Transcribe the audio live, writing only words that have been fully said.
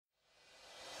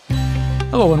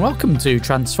Hello and welcome to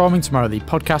Transforming Tomorrow, the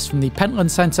podcast from the Pentland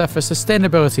Centre for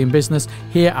Sustainability in Business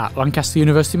here at Lancaster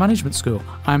University Management School.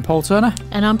 I'm Paul Turner.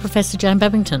 And I'm Professor Jan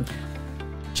Babington.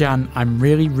 Jan, I'm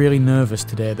really nervous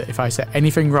today that if I say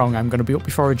anything wrong, I'm going to be up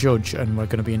before a judge and we're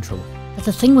going to be in trouble. But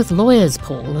the thing with lawyers,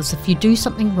 Paul, is if you do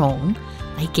something wrong,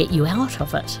 they get you out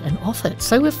of it and off it,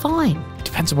 so we're fine. It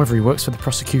depends on whether he works for the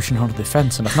prosecution or the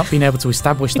defence, and I've not been able to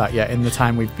establish that yet in the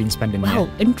time we've been spending here.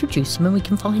 Well, introduce him and we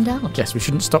can find out. Yes, we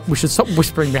should stop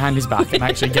whispering behind his back and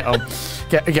actually get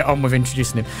on with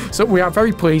introducing him. So we are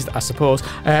very pleased, I suppose,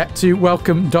 to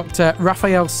welcome Dr.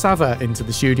 Rafael Savva into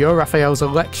the studio. Rafael's a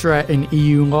lecturer in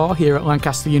EU law here at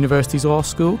Lancaster University's Law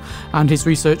School, and his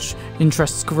research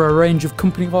interests cover a range of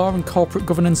company law and corporate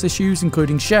governance issues,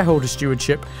 including shareholder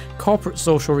stewardship, corporate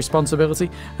social responsibility,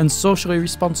 and socially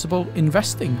responsible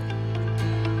investing.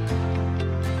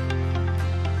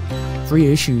 3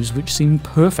 issues which seem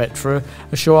perfect for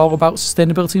a show all about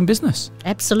sustainability in business.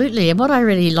 Absolutely. And what I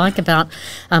really like about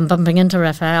bumping into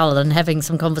Rafael and having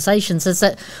some conversations is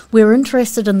that we're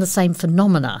interested in the same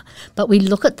phenomena, but we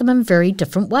look at them in very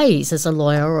different ways as a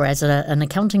lawyer or as an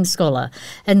accounting scholar.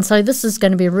 And so this is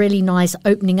going to be a really nice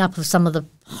opening up of some of the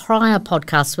prior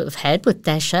podcasts we've had with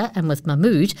Dasha and with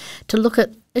Mahmood to look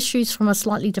at issues from a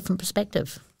slightly different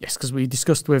perspective. Yes, because we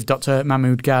discussed with Dr.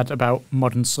 Mahmood Gad about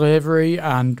modern slavery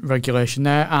and regulation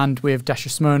there, and with Dasha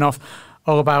Smirnov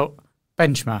all about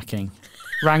benchmarking,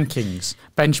 rankings,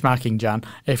 benchmarking, Jan.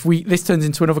 If this turns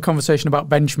into another conversation about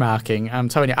benchmarking, I'm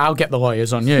telling you, I'll get the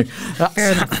lawyers on you.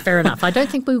 Fair enough. I don't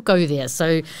think we'll go there, so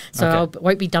okay. I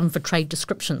won't be done for trade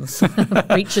descriptions,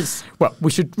 breaches. Well, we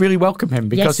should really welcome him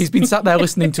because he's been sat there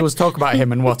listening to us talk about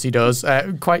him and what he does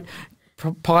quite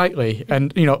politely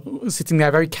and, sitting there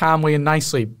very calmly and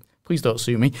nicely. Please don't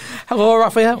sue me. Hello,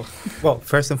 Rafael. Well,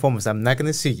 first and foremost, I'm not going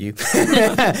to sue you.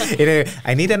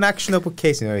 I need an actionable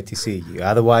case in order to sue you.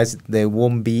 Otherwise, there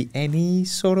won't be any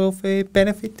sort of a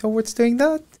benefit towards doing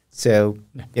that. So,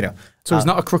 So he's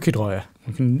not a crooked lawyer.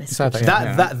 We can decide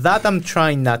that I'm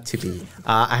trying not to be.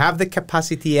 I have the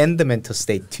capacity and the mental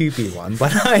state to be one,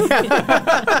 but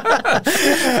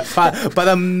but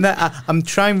I'm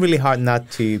trying really hard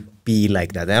not to be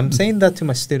like that. And I'm saying that to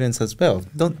my students as well.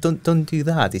 Don't do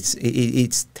that.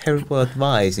 It's terrible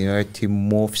advice, to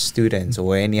morph students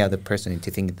or any other person into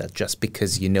thinking that just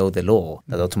because you know the law,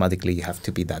 that automatically you have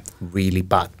to be that really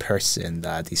bad person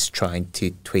that is trying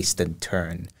to twist and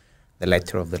turn the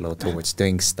letter of the law towards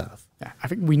doing stuff. Yeah, I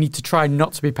think we need to try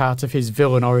not to be part of his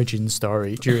villain origin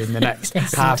story during the next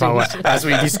half hour as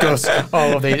we discuss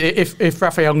all of these. If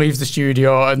Rafael leaves the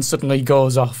studio and suddenly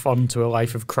goes off onto a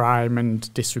life of crime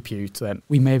and disrepute, then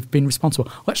we may have been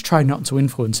responsible. Let's try not to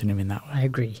influence him in that way. I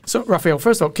agree. So, Rafael,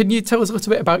 first of all, can you tell us a little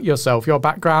bit about yourself, your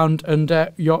background and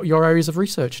your areas of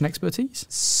research and expertise?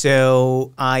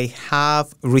 So, I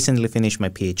have recently finished my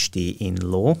PhD in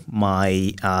law.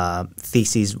 My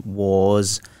thesis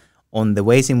was on the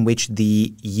ways in which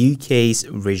the UK's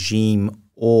regime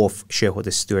of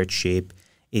shareholder stewardship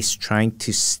is trying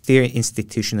to steer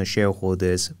institutional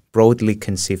shareholders, broadly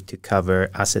conceived to cover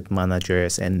asset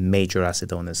managers and major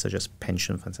asset owners such as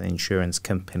pension funds and insurance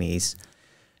companies,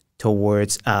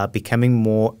 towards becoming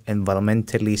more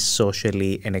environmentally,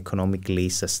 socially and economically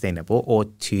sustainable, or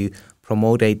to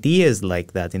promote ideas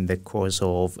like that in the course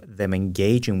of them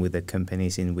engaging with the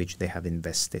companies in which they have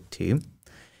invested to.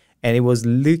 And it was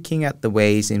looking at the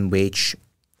ways in which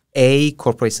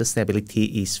corporate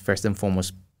sustainability is first and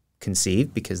foremost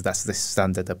conceived, because that's the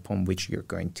standard upon which you're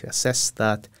going to assess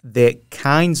that. The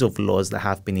kinds of laws that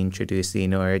have been introduced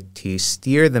in order to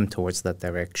steer them towards that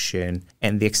direction,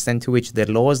 and the extent to which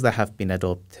the laws that have been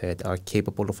adopted are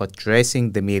capable of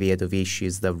addressing the myriad of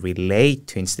issues that relate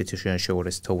to institutional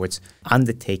shareholders towards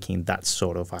undertaking that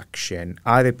sort of action,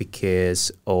 either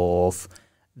because of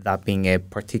that being a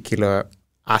particular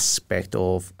aspect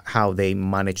of how they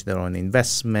manage their own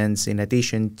investments, in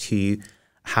addition to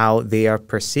how they are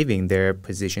perceiving their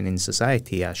position in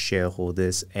society as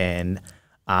shareholders and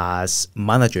as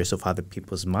managers of other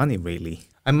people's money, really.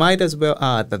 I might as well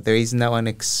add that there is now an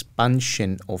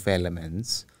expansion of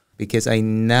elements, because I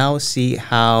now see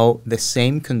how the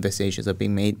same conversations are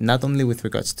being made not only with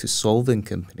regards to solvent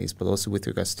companies, but also with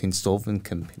regards to insolvent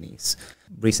companies.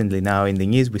 Recently now in the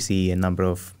news, we see a number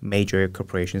of major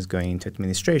corporations going into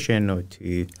administration or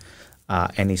to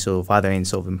any sort of other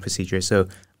insolvent procedure. So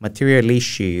material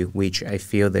issue, which I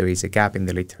feel there is a gap in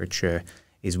the literature,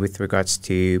 is with regards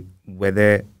to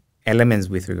whether elements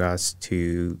with regards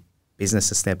to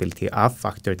business sustainability are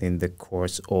factored in the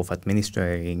course of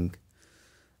administering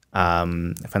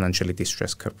financially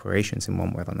distressed corporations in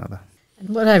one way or another.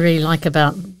 And what I really like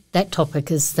about that topic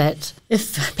is that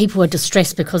if people are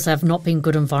distressed because they've not been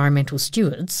good environmental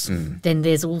stewards, then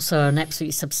there's also an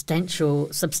absolutely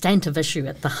substantive issue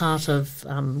at the heart of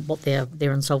what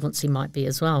their insolvency might be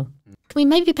as well. Can we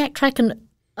maybe backtrack, and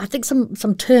I think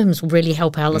some terms will really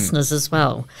help our listeners as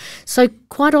well. So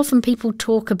quite often people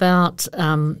talk about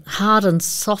hard and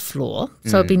soft law,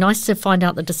 so it'd be nice to find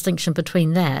out the distinction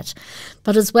between that,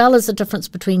 but as well as the difference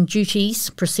between duties,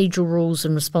 procedural rules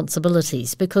and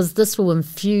responsibilities, because this will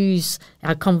infuse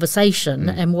our conversation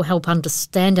and will help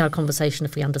understand our conversation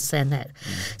if we understand that.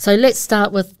 So let's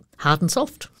start with hard and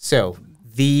soft. So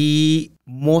the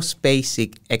most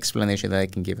basic explanation that I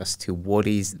can give as to what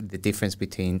is the difference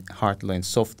between hard law and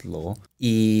soft law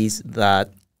is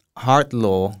that hard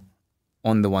law,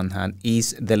 on the one hand,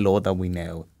 is the law that we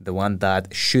know, the one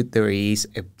that should there is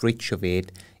a breach of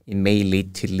it, it may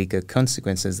lead to legal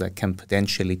consequences that can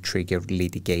potentially trigger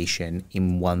litigation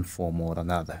in one form or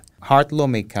another. Hard law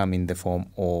may come in the form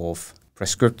of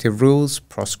prescriptive rules,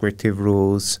 proscriptive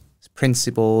rules,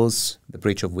 principles, the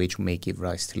breach of which may give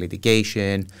rise to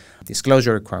litigation,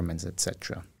 disclosure requirements,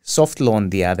 etc. Soft law, on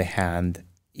the other hand,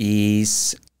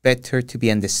 is better to be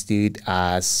understood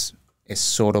as a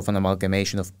sort of an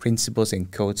amalgamation of principles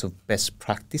and codes of best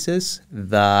practices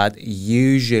that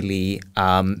usually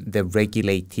the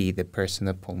regulatee, the person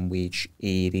upon which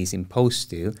it is imposed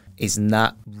to, is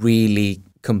not really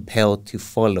compelled to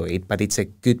follow it, but it's a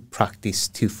good practice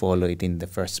to follow it in the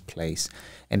first place.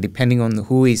 And depending on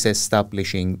who is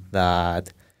establishing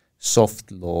that soft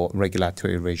law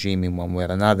regulatory regime in one way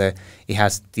or another, it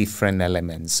has different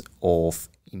elements of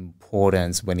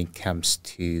importance when it comes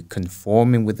to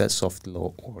conforming with that soft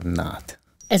law or not.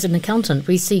 As an accountant,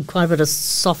 we see quite a bit of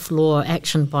soft law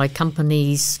action by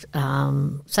companies,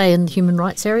 say in the human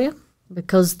rights area,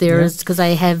 because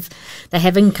they have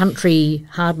in-country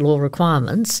hard law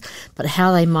requirements, but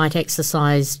how they might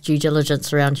exercise due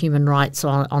diligence around human rights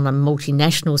on a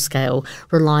multinational scale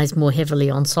relies more heavily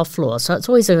on soft law. So it's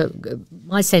always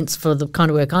my sense for the kind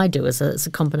of work I do is it's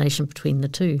a combination between the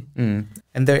two. And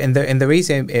there is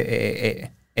a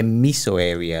miso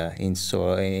area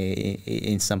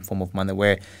in some form of manner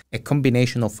where a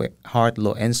combination of hard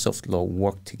law and soft law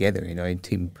work together in order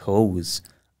to impose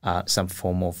some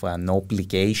form of an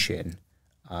obligation,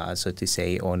 so to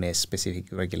say, on a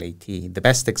specific regulatee. The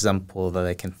best example that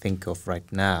I can think of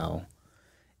right now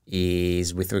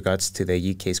is with regards to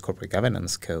the UK's Corporate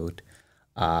Governance Code.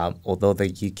 Although the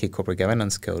UK Corporate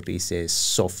Governance Code is a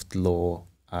soft law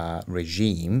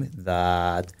regime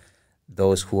that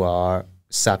those who are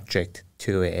subject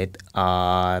to it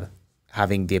are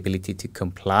having the ability to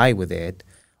comply with it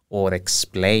or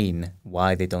explain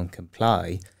why they don't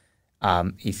comply.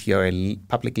 If you're a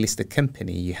public listed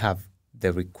company, you have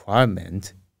the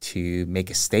requirement to make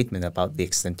a statement about the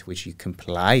extent to which you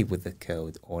comply with the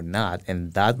code or not,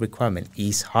 and that requirement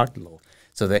is hard law.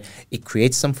 So that it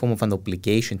creates some form of an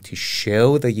obligation to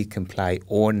show that you comply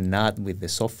or not with the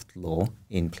soft law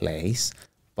in place,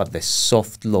 but the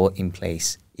soft law in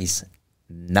place is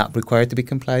not required to be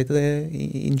complied with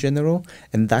in general,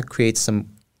 and that creates some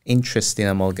interesting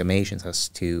amalgamations as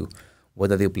to what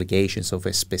are the obligations of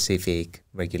a specific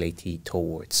regulatee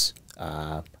towards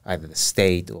either the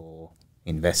state or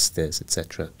investors,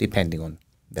 etc., depending on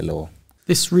the law.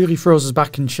 This really throws us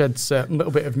back and sheds a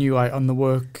little bit of new light on the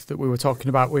work that we were talking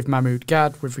about with Mahmoud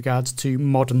Gad with regards to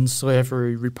modern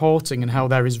slavery reporting and how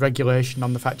there is regulation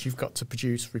on the fact you've got to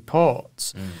produce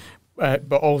reports,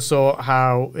 but also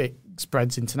how it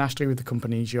spreads internationally with the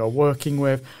companies you're working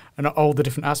with and all the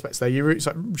different aspects there. You're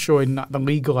showing the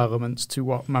legal elements to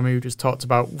what Mahmoud has talked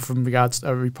about from regards to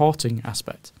a reporting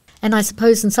aspect. And I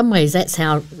suppose in some ways that's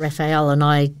how Rafael and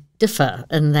I differ,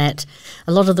 in that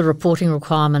a lot of the reporting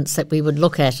requirements that we would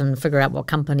look at and figure out what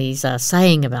companies are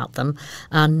saying about them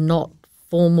are not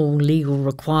formal legal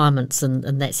requirements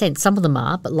in that sense. Some of them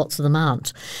are, but lots of them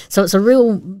aren't. So it's a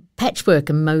real patchwork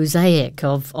and mosaic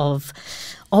of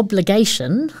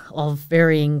obligation of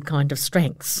varying kind of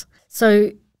strengths.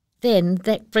 So then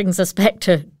that brings us back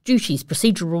to duties,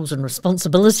 procedural rules and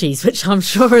responsibilities, which I'm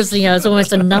sure is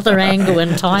almost another angle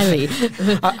entirely.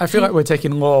 I feel like we're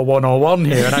taking Law 101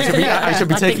 here, and I should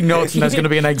be taking notes, and there's going to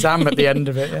be an exam at the end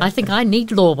of it. Yeah. I think I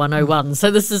need Law 101, so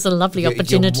this is a lovely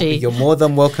opportunity. You're more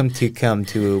than welcome to come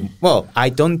to, well, I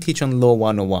don't teach on Law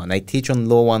 101. I teach on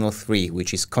Law 103,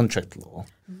 which is contract law.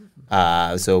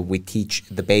 So we teach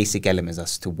the basic elements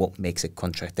as to what makes a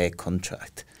contract a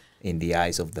contract. in the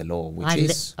eyes of the law, which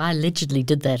I allegedly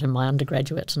did that in my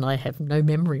undergraduate, and I have no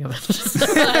memory of it.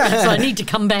 So I need to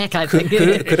come back, I think.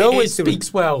 could always it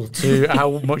speaks well to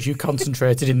how much you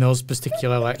concentrated in those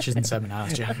particular lectures and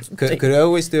seminars, James. Could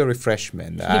always do a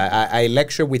refreshment. I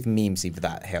lecture with memes if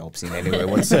that helps in any way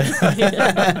whatsoever.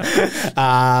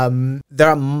 There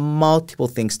are multiple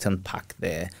things to unpack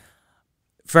there.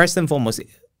 First and foremost,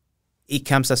 it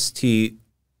comes as to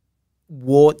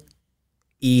what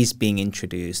is being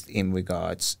introduced in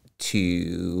regards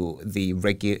to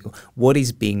what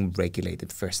is being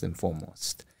regulated first and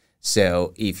foremost.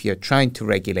 So if you're trying to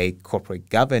regulate corporate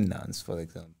governance, for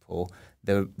example,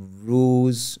 the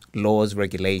rules, laws,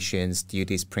 regulations,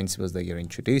 duties, principles that you're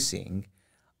introducing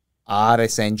are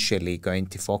essentially going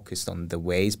to focus on the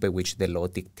ways by which the law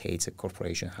dictates a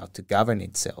corporation how to govern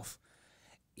itself.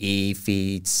 If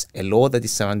it's a law that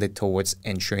is surrounded towards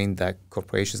ensuring that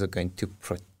corporations are going to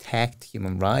protect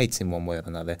human rights in one way or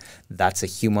another, that's a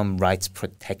human rights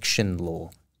protection law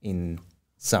in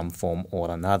some form or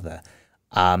another.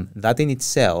 That in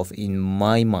itself, in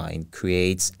my mind,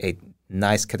 creates a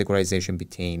nice categorization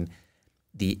between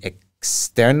the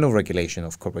external regulation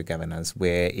of corporate governance,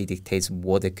 where it dictates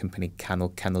what a company can or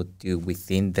cannot do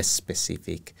within the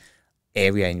specific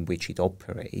area in which it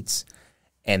operates.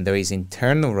 And there is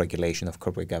internal regulation of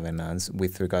corporate governance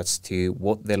with regards to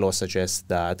what the law suggests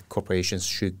that corporations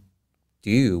should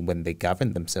do when they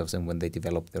govern themselves and when they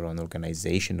develop their own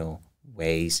organizational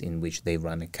ways in which they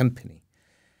run a company.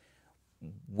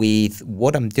 With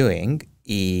what I'm doing,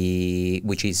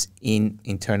 which is in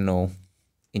internal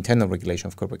regulation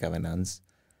of corporate governance,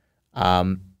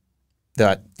 there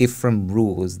are different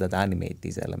rules that animate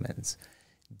these elements.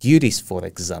 Duties, for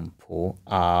example,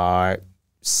 are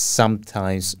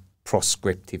sometimes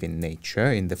proscriptive in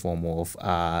nature, in the form of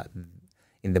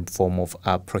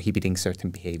prohibiting certain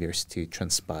behaviors to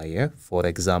transpire. For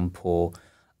example,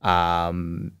 a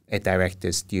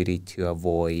director's duty to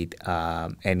avoid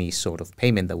any sort of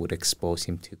payment that would expose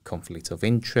him to conflicts of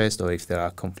interest, or if there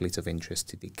are conflicts of interest,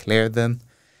 to declare them.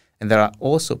 And there are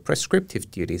also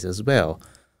prescriptive duties as well.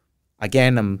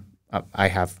 Again, I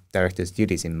have director's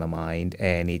duties in my mind,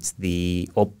 and it's the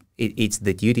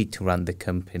duty to run the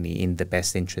company in the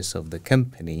best interests of the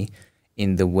company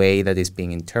in the way that is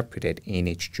being interpreted in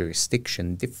each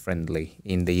jurisdiction differently.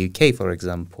 In the UK, for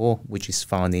example, which is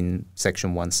found in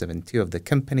Section 172 of the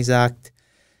Companies Act,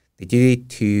 the duty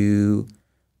to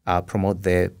promote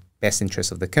the best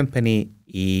interests of the company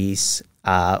is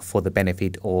for the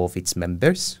benefit of its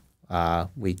members,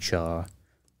 which are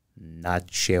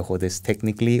not shareholders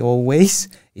technically always,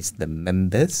 it's the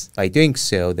members. By doing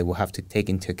so, they will have to take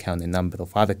into account a number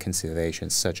of other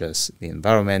considerations, such as the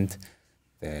environment,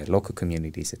 the local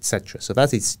communities, etc. So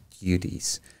that's its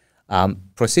duties.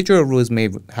 Procedural rules may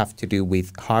have to do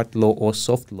with hard law or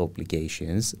soft law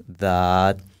obligations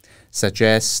that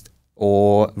suggest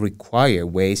or require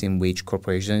ways in which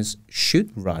corporations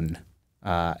should run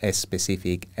a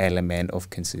specific element of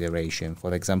consideration.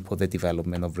 For example, the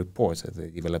development of reports or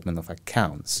the development of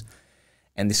accounts.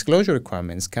 And disclosure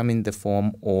requirements come in the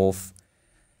form of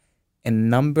a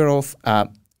number of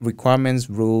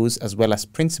requirements, rules, as well as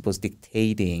principles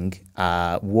dictating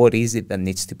what is it that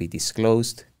needs to be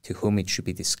disclosed, to whom it should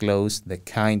be disclosed, the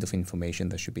kind of information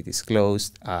that should be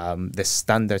disclosed, the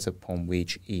standards upon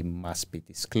which it must be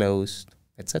disclosed,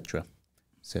 etc.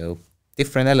 So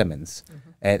different elements.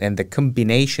 And the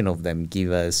combination of them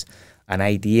give us an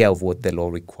idea of what the law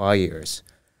requires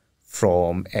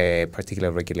from a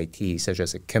particular regulatee, such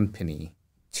as a company,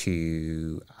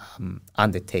 to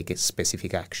undertake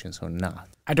specific actions or not.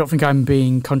 I don't think I'm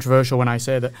being controversial when I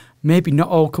say that maybe not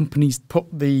all companies put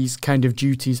these kind of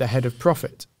duties ahead of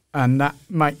profit. And that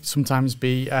might sometimes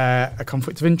be a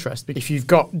conflict of interest. If you've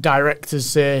got directors,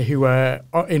 say, who are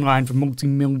in line for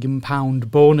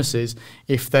multi-million-pound bonuses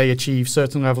if they achieve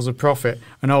certain levels of profit,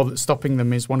 and all that's stopping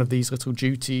them is one of these little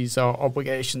duties or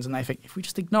obligations, and they think, if we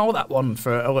just ignore that one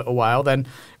for a little while, then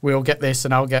we'll get this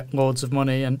and I'll get loads of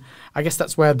money. And I guess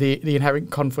that's where the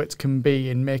inherent conflict can be,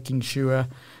 in making sure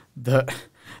that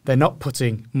they're not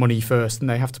putting money first and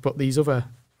they have to put these other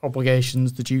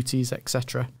obligations, the duties,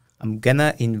 etc. I'm going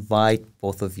to invite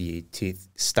both of you to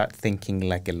start thinking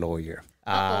like a lawyer.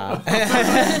 That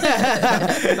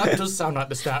does sound like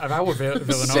the start of our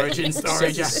villain origin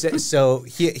story. So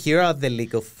here are the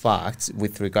legal facts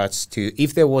with regards to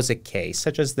if there was a case,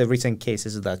 such as the recent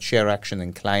cases that Share Action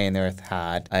and Client Earth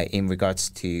had in regards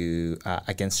to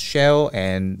against Shell,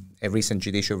 and a recent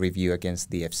judicial review against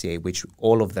the FCA, which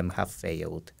all of them have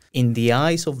failed. In the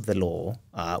eyes of the law,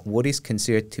 what is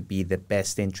considered to be the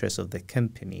best interest of the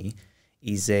company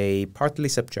is a partly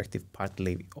subjective,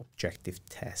 partly objective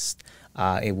test.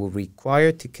 It will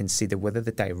require to consider whether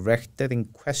the director in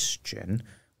question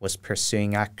was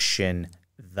pursuing action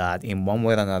that in one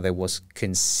way or another was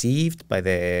conceived by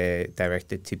the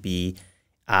director to be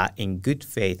in good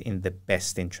faith in the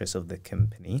best interest of the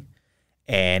company.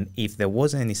 And if there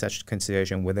was any such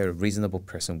consideration, whether a reasonable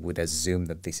person would assume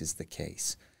that this is the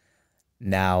case.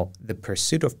 Now, the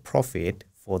pursuit of profit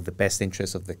for the best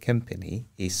interest of the company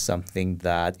is something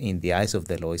that, in the eyes of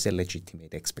the law, is a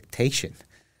legitimate expectation.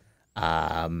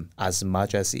 As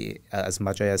much as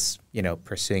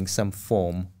pursuing some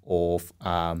form of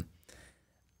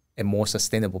a more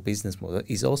sustainable business model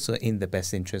is also in the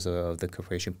best interest of the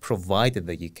corporation, provided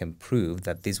that you can prove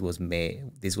that this was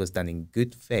done in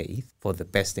good faith for the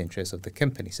best interest of the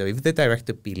company. So if the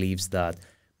director believes that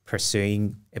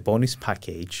pursuing a bonus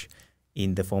package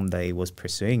in the form that he was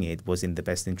pursuing it was in the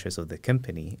best interest of the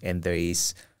company, and there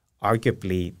is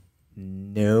arguably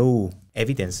no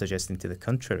evidence suggesting to the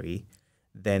contrary,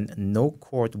 then no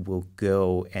court will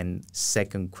go and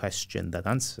second question that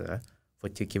answer for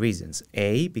two key reasons.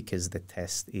 A, because the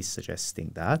test is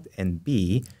suggesting that, and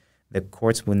B, the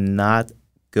courts will not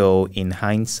go in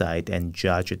hindsight and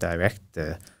judge a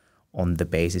director on the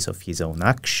basis of his own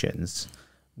actions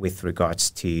with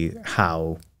regards to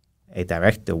how a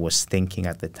director was thinking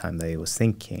at the time that he was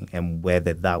thinking and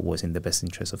whether that was in the best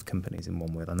interest of companies in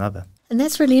one way or another. And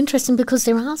that's really interesting because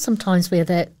there are some times where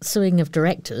that suing of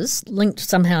directors linked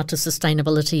somehow to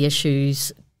sustainability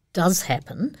issues does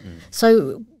happen.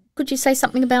 So could you say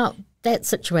something about that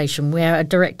situation where a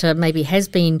director maybe has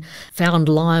been found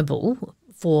liable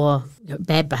for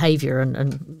bad behaviour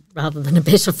and rather than a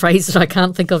better phrase that I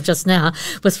can't think of just now,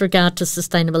 with regard to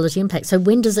sustainability impact. So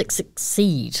when does it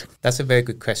succeed? That's a very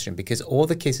good question, because all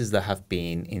the cases that have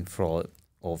been in front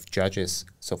of judges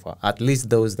so far, at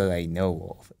least those that I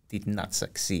know of, did not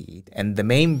succeed. And the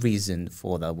main reason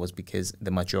for that was because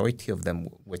the majority of them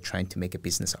were trying to make a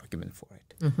business argument for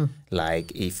it. Mm-hmm. Like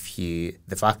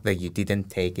the fact that you didn't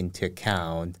take into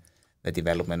account the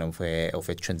development of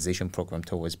a transition program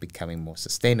towards becoming more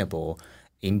sustainable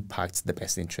impacts the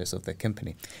best interest of the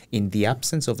company. In the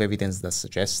absence of evidence that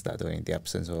suggests that, or in the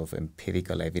absence of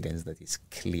empirical evidence that is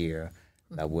clear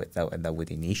that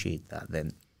would initiate that,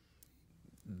 then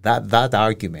that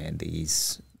argument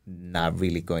is not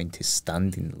really going to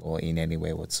stand in law in any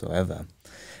way whatsoever.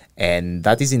 And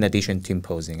that is in addition to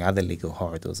imposing other legal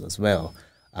hurdles as well.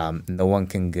 No one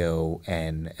can go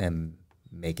and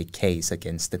make a case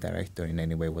against the director in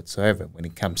any way whatsoever when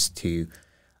it comes to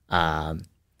the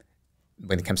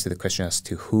question as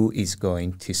to who is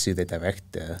going to sue the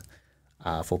director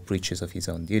for breaches of his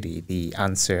own duty. The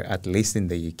answer, at least in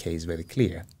the UK, is very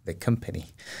clear: the company.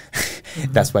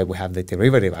 Mm-hmm. That's why we have the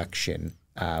derivative action,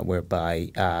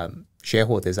 whereby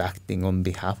shareholders acting on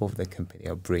behalf of the company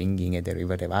are bringing a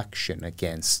derivative action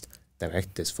against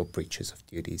directors for breaches of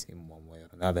duties in one way or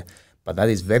another. But that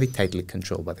is very tightly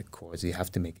controlled by the courts. You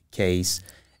have to make a case,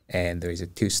 and there is a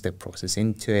two-step process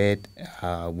into it,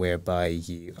 whereby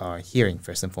you are hearing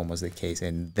first and foremost the case,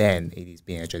 and then it is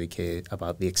being adjudicated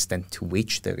about the extent to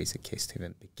which there is a case to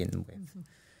even begin with. Mm-hmm.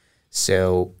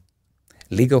 So,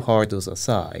 legal hurdles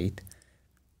aside,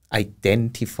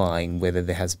 identifying whether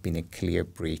there has been a clear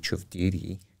breach of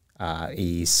duty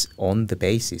is on the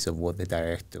basis of what the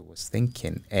director was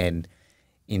thinking. And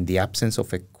in the absence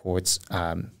of a court's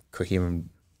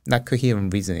not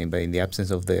coherent reasoning, but in the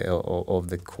absence of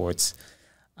the court's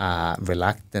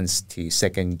reluctance to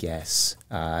second guess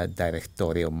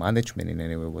directorial management in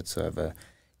any way whatsoever,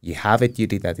 you have a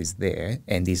duty that is there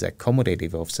and is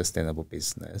accommodative of sustainable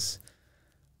business,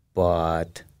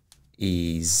 but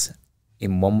is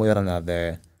in one way or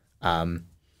another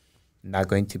not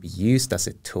going to be used as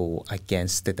a tool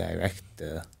against the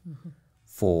director mm-hmm.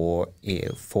 for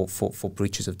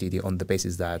breaches of duty on the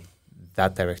basis that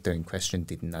that director in question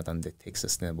did not undertake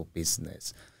sustainable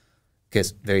business.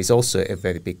 Because there is also a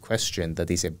very big question that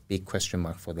is a big question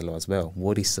mark for the law as well.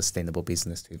 What is sustainable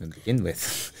business to even begin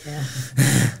with? Yeah.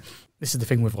 This is the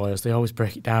thing with lawyers. They always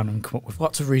break it down and come up with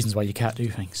lots of reasons why you can't do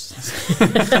things.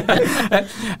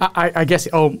 I guess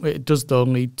it does though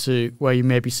lead to where you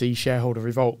maybe see shareholder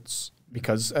revolts,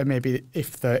 because maybe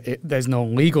if there's no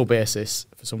legal basis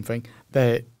for something,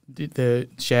 the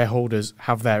shareholders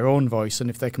have their own voice, and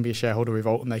if there can be a shareholder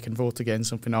revolt and they can vote against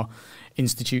something or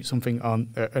institute something on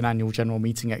an annual general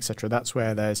meeting, etc., that's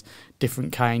where there's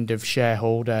different kind of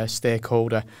shareholder,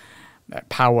 stakeholder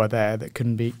power there that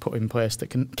can be put in place that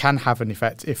can have an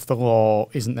effect if the law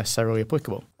isn't necessarily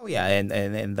applicable. Oh yeah,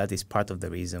 and that is part of the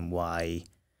reason why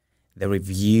the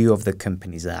review of the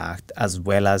Companies Act, as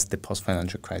well as the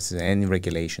post-financial crisis and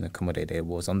regulation accommodated,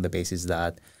 was on the basis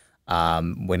that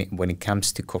when it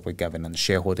comes to corporate governance,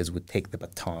 shareholders would take the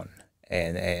baton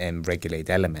and regulate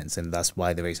elements. And that's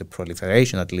why there is a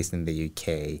proliferation, at least in the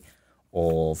UK,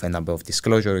 of a number of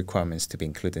disclosure requirements to be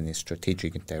included in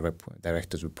strategic and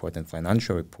directors' report and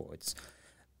financial reports,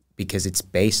 because it's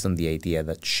based on the idea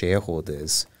that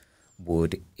shareholders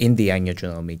would, in the annual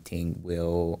general meeting,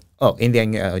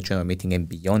 and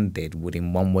beyond it, would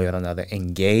in one way or another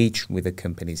engage with the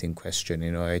companies in question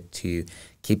in order to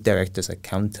keep directors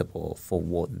accountable for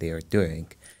what they are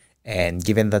doing. And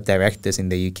given that directors in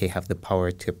the UK have the power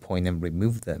to appoint and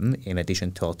remove them, in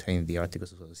addition to altering the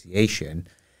Articles of Association,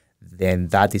 then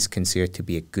that is considered to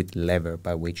be a good lever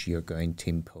by which you're going to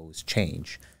impose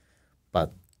change.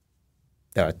 But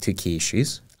there are two key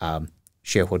issues.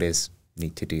 Shareholders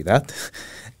need to do that,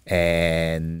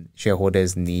 and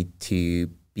shareholders need to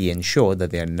be ensured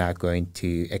that they are not going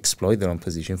to exploit their own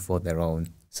position for their own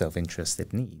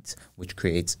self-interested needs, which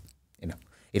creates,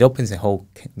 it opens a whole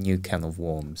new can of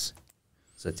worms,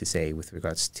 so to say, with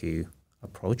regards to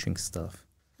approaching stuff.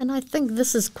 And I think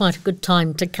this is quite a good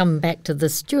time to come back to the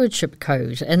stewardship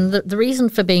code. And the reason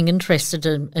for being interested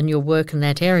in your work in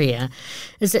that area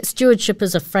is that stewardship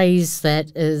is a phrase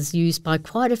that is used by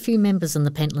quite a few members in the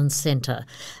Pentland Centre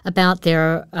about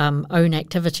their own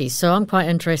activities. So I'm quite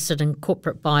interested in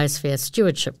corporate biosphere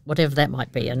stewardship, whatever that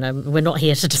might be. And we're not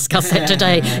here to discuss that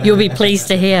today. You'll be pleased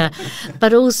to hear.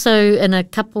 But also in a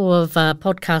couple of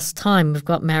podcasts' time, we've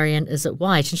got Marion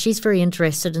White, and she's very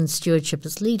interested in stewardship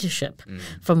as leadership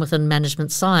from within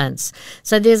management science.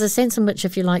 So there's a sense in which,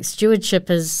 if you like, stewardship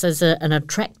is an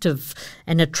attractive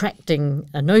and attracting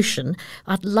a notion.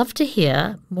 I'd love to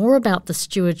hear more about the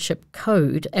stewardship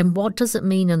code and what does it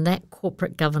mean in that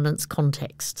corporate governance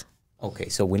context. Okay,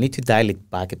 so we need to dial it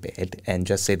back a bit and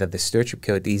just say that the stewardship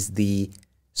code is the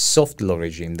soft law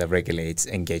regime that regulates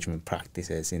engagement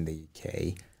practices in the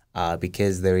UK.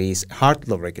 Because there is hard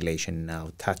law regulation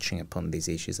now touching upon these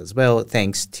issues as well,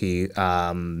 thanks to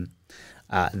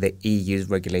the EU's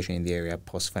regulation in the area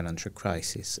post-financial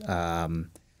crisis.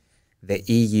 The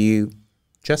EU,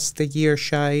 just a year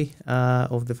shy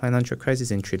of the financial crisis,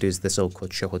 introduced the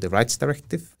so-called Shareholder Rights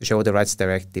Directive. The Shareholder Rights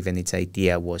Directive and its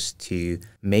idea was to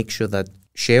make sure that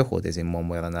shareholders in one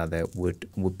way or another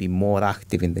would be more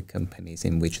active in the companies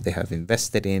in which they have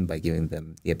invested in, by giving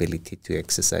them the ability to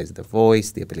exercise their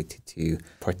voice, the ability to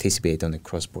participate on a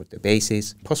cross-border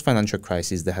basis. Post-financial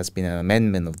crisis, there has been an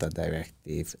amendment of that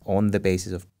directive on the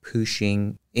basis of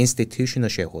pushing institutional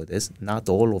shareholders, not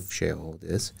all of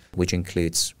shareholders, which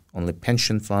includes only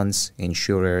pension funds,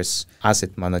 insurers,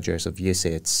 asset managers of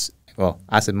UCITS,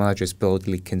 asset managers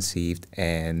broadly conceived,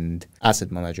 and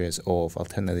asset managers of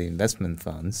alternative investment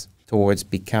funds, towards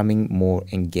becoming more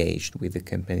engaged with the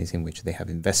companies in which they have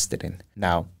invested in.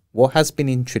 Now, what has been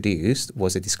introduced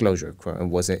was a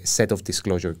set of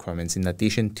disclosure requirements in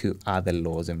addition to other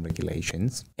laws and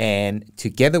regulations. And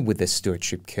together with the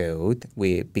stewardship code,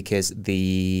 because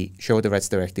the Shareholder Rights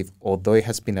Directive, although it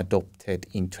has been adopted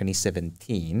in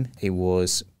 2017, it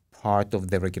was part of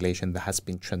the regulation that has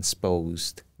been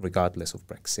transposed regardless of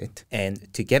Brexit.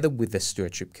 And together with the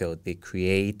stewardship code, they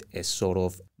create a sort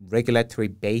of regulatory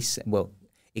base.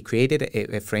 It created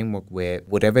a framework where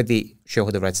whatever the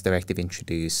Shareholder Rights Directive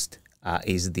introduced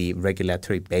is the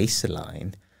regulatory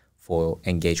baseline for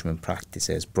engagement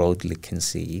practices, broadly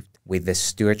conceived, with the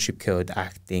stewardship code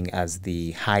acting as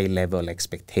the high-level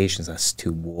expectations as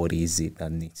to what is it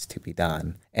that needs to be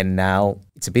done. And now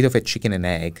it's a bit of a chicken and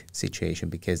egg situation,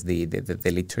 because the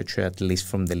literature, at least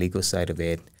from the legal side of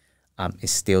it,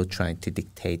 is still trying to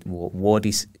dictate what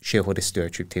is shareholder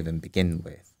stewardship to even begin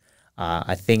with.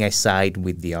 I think I side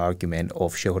with the argument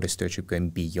of shareholder stewardship going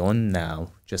beyond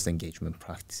now just engagement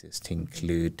practices to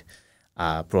include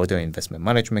broader investment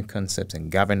management concepts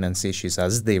and governance issues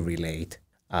as they relate,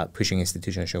 pushing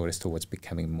institutional shareholders towards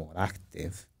becoming more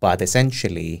active. But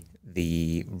essentially,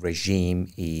 the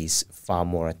regime is far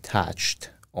more attached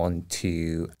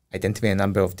onto identifying a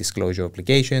number of disclosure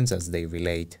obligations as they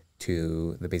relate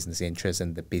to the business interests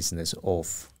and the business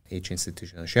of each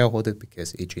institutional shareholder,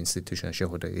 because each institutional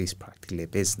shareholder is practically a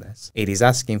business. It is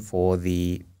asking for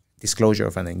the disclosure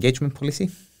of an engagement policy,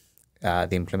 the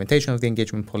implementation of the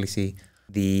engagement policy,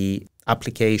 the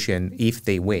application, if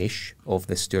they wish, of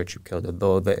the stewardship code,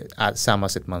 although some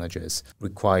asset managers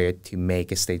required to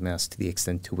make a statement as to the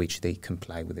extent to which they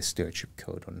comply with the stewardship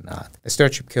code or not. The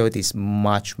stewardship code is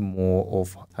much more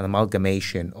of an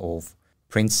amalgamation of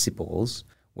principles,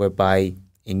 whereby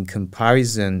in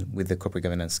comparison with the corporate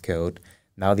governance code,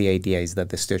 now the idea is that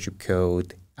the stewardship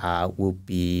code will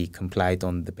be complied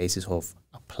on the basis of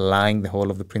applying the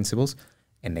whole of the principles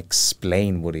and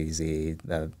explain what it is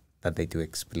that they do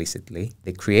explicitly.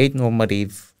 They create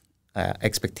normative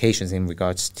expectations in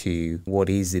regards to what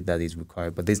is it that is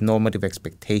required, but these normative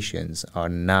expectations are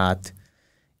not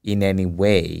in any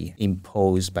way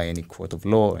imposed by any court of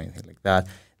law or anything like that.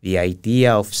 The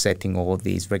idea of setting all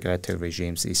these regulatory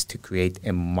regimes is to create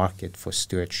a market for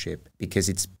stewardship, because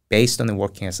it's based on the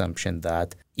working assumption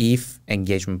that if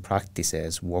engagement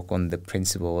practices work on the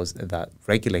principles that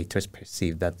regulators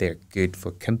perceive that they're good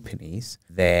for companies,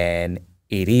 then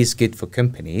it is good for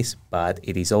companies, but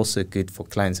it is also good for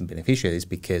clients and beneficiaries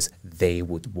because they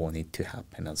would want it to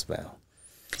happen as well.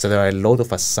 So there are a lot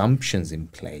of assumptions in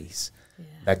place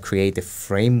that create a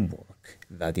framework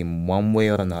that in one way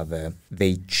or another,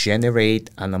 they generate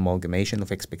an amalgamation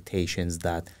of expectations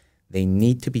that they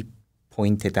need to be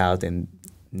pointed out and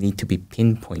need to be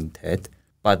pinpointed,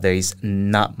 but there is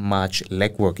not much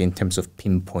legwork in terms of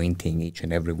pinpointing each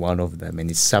and every one of them, and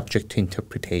it's subject to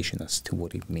interpretation as to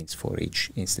what it means for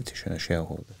each institutional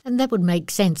shareholder. And that would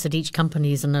make sense that each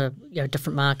company is in a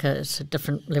different market, a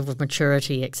different level of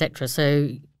maturity, etc. So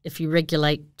if you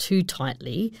regulate too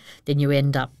tightly, then you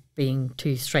end up being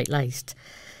too straight-laced.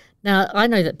 Now, I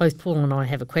know that both Paul and I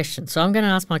have a question, so I'm going to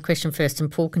ask my question first,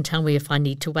 and Paul can tell me if I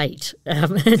need to wait.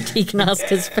 He can ask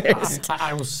his first.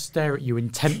 I will stare at you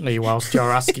intently whilst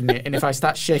you're asking it, and if I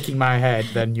start shaking my head,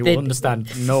 then you will understand,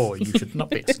 no, you should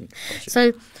not be asking the question.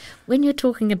 So when you're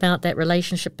talking about that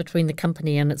relationship between the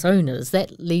company and its owners,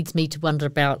 that leads me to wonder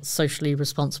about socially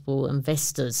responsible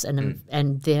investors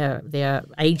and their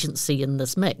agency in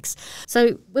this mix.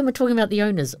 So when we're talking about the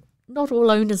owners, not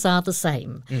all owners are the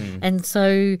same. And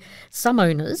so some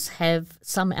owners have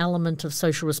some element of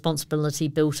social responsibility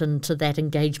built into that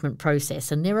engagement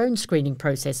process and their own screening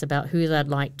process about who they'd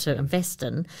like to invest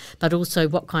in, but also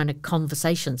what kind of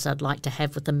conversations they'd like to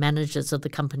have with the managers of the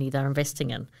company they're investing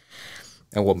in.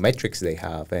 And what metrics they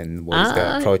have, and what is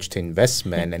their approach to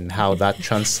investment, and how that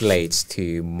translates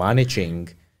to managing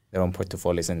their own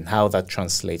portfolios, and how that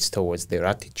translates towards their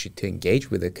attitude to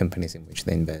engage with the companies in which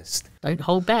they invest. Don't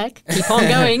hold back. Keep on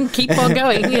going. Keep on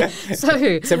going. So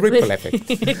it's a ripple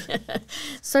effect.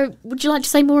 So would you like to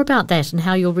say more about that and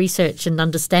how your research and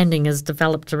understanding has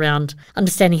developed around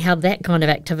understanding how that kind of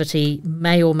activity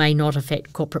may or may not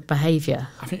affect corporate behaviour?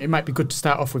 I think it might be good to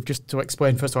start off with just to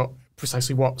explain, first of all,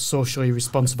 precisely what socially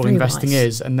responsible investing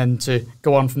is, and then to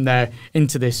go on from there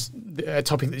into this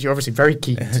topic that you're obviously very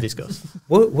keen to discuss.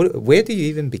 Where do you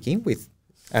even begin with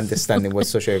understanding what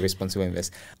socially responsible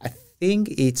investing? I think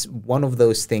it's one of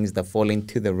those things that fall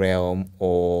into the realm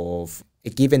of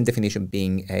a given definition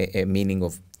being a meaning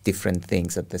of different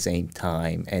things at the same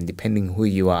time, and depending who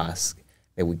you ask,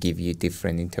 they will give you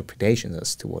different interpretations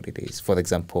as to what it is. For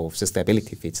example,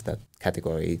 sustainability fits that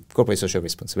category. Corporate social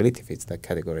responsibility fits that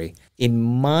category. In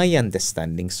my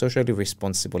understanding, socially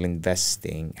responsible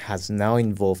investing has now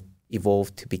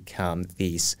evolved to become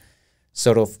this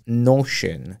sort of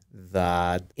notion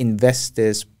that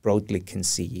investors, broadly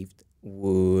conceived,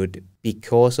 would,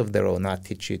 because of their own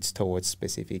attitudes towards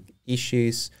specific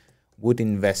issues, would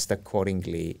invest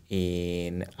accordingly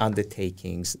in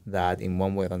undertakings that in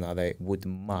one way or another would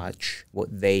match what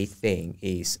they think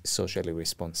is socially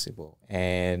responsible.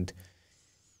 And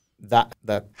that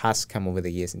has come over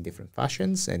the years in different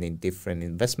fashions and in different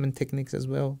investment techniques as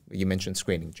well. You mentioned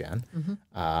screening, Jan.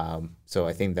 So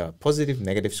I think there are positive,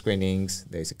 negative screenings.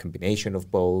 There's a combination of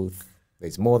both.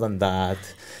 There's more than that.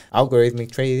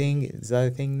 Algorithmic trading, is that a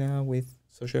thing now with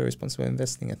socially responsible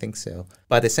investing? I think so.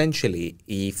 But essentially,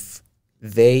 if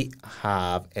they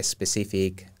have a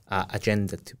specific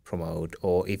agenda to promote,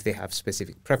 or if they have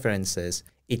specific preferences,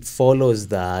 it follows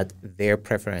that their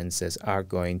preferences are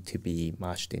going to be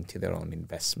matched into their own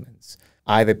investments,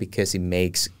 either because it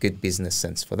makes good business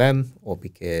sense for them, or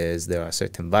because there are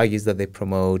certain values that they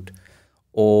promote,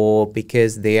 or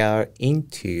because they are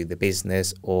into the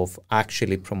business of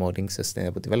actually promoting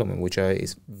sustainable development, which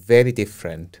is very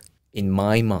different in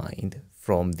my mind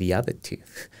from the other two.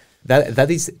 That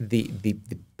is the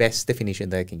best definition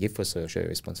that I can give for socially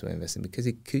responsible investing, because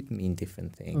it could mean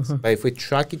different things. But if we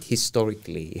track it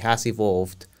historically, it has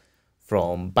evolved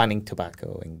from banning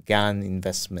tobacco and gun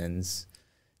investments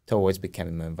towards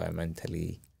becoming more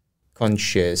environmentally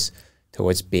conscious,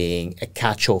 towards being a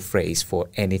catch-all phrase for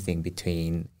anything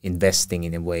between investing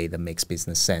in a way that makes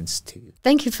business sense to.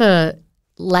 Thank you for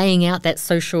laying out that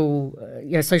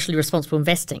socially responsible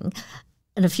investing.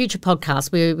 In a future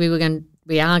podcast, we were going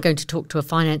we are going to talk to a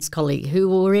finance colleague who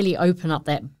will really open up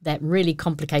that really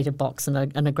complicated box in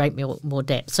a great more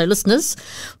depth. So listeners,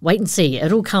 wait and see.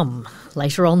 It'll come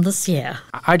later on this year.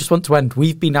 I just want to end.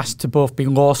 We've been asked to both be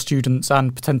law students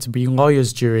and pretend to be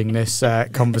lawyers during this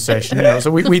conversation. So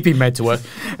we've been made to work.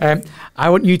 I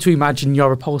want you to imagine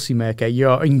you're a policymaker.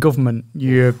 You're in government.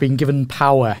 You've been given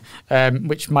power,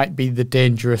 which might be the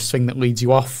dangerous thing that leads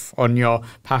you off on your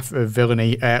path of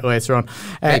villainy later on.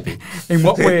 In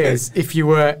what ways, if you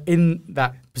were in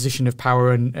that position of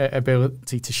power and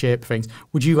ability to shape things,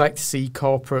 would you like to see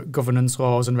corporate governance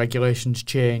laws and regulations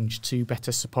change to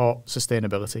better support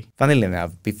sustainability? Funnily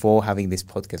enough, before having this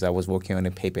podcast, I was working on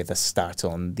a paper that starts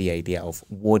on the idea of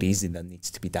what is it that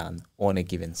needs to be done on a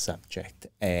given subject.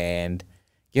 And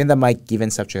given that my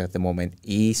given subject at the moment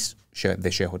is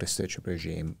the shareholder stewardship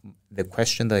regime, the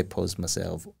question that I pose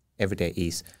myself every day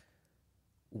is,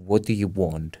 what do you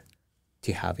want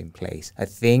to have in place? I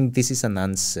think this is an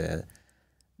answer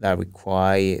that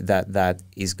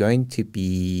is going to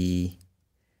be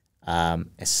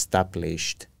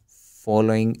established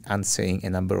following answering a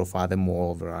number of other more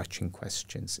overarching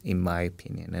questions, in my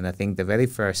opinion. And I think the very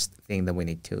first thing that we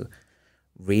need to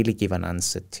really give an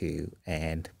answer to,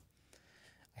 and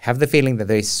I have the feeling that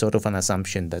there is sort of an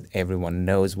assumption that everyone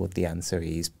knows what the answer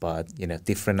is, but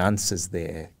different answers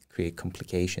there create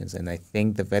complications. And I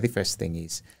think the very first thing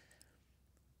is,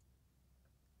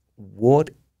 what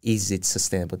is its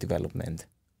sustainable development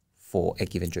for a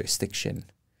given jurisdiction?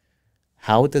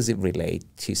 How does it relate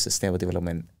to sustainable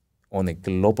development on a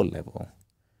global level?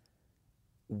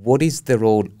 What is the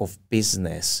role of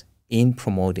business in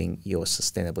promoting your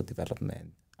sustainable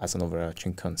development as an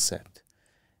overarching concept?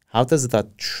 How does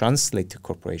that translate to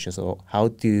corporations, or how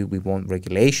do we want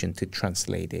regulation to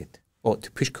translate it, or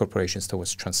to push corporations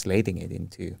towards translating it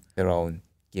into their own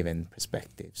given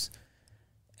perspectives?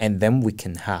 And then we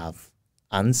can have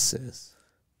answers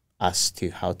as to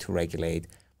how to regulate,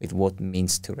 with what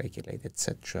means to regulate,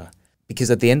 etc. Because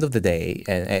at the end of the day,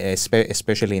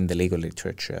 especially in the legal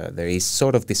literature, there is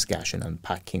sort of discussion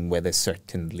unpacking whether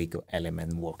certain legal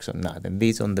element works or not, and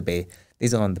these are on the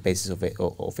basis of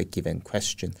a given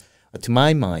question. But to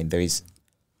my mind, there is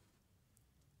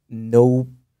no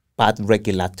bad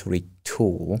regulatory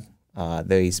tool.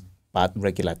 There is bad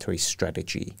regulatory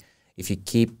strategy. If you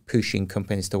keep pushing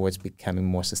companies towards becoming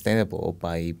more sustainable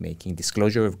by making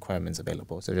disclosure requirements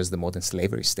available, such as the modern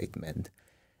slavery statement,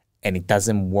 and it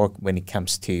doesn't work when it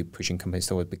comes to pushing companies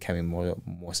towards becoming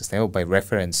more sustainable by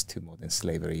reference to modern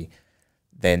slavery,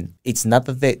 then it's not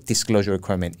that the disclosure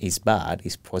requirement is bad,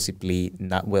 it's possibly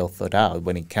not well thought out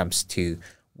when it comes to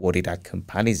what it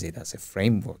accompanies it as a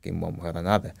framework in one way or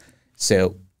another.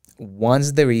 So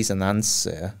once there is an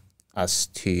answer as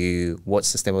to what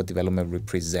sustainable development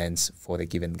represents for a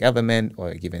given government or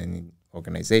a given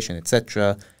organization,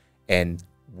 etc., and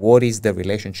what is the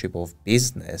relationship of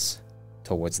business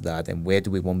towards that, and where do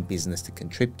we want business to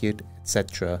contribute,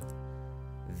 etc.,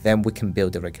 then we can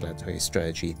build a regulatory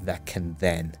strategy that can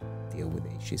then deal with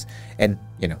the issues. And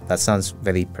that sounds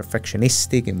very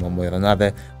perfectionistic in one way or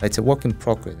another, but it's a work in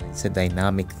progress. It's a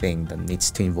dynamic thing that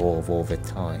needs to evolve over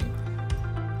time.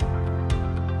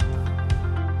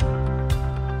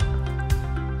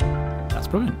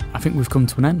 Brilliant. I think we've come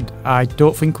to an end. I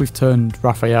don't think we've turned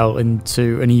Rafael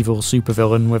into an evil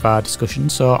supervillain with our discussion,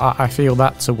 so I feel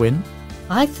that's a win.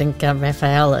 I think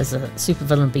Rafael as a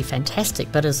supervillain would be fantastic,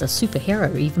 but as a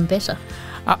superhero, even better.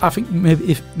 I think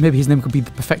maybe his name could be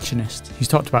the Perfectionist. He's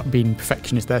talked about being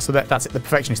perfectionist there, so that's it, the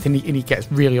Perfectionist. And he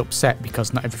gets really upset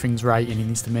because not everything's right and he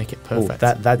needs to make it perfect.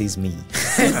 Oh, that is me.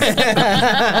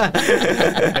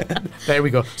 There we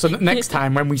go. So next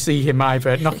time when we see him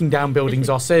either knocking down buildings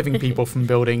or saving people from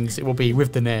buildings, it will be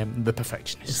with the name the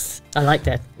Perfectionist. I like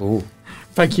that. Ooh.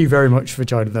 Thank you very much for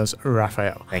joining us,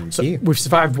 Rafael. Thank you. We've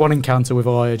survived one encounter with a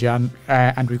lawyer, Jan,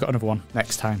 and we've got another one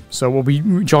next time. So we'll be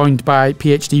joined by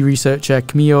PhD researcher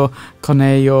Camilo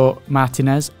Cornejo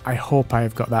Martinez. I hope I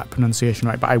have got that pronunciation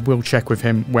right, but I will check with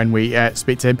him when we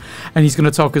speak to him. And he's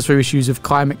going to talk us through issues of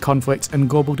climate conflict and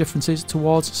global differences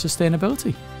towards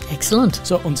sustainability. Excellent.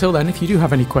 So until then, if you do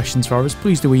have any questions for us,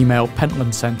 please do email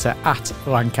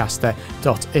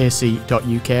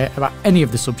pentlandcentre@lancaster.ac.uk about any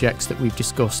of the subjects that we've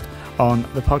discussed on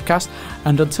the podcast.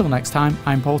 And until next time,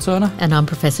 I'm Paul Turner. And I'm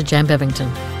Professor Jan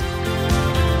Bevington.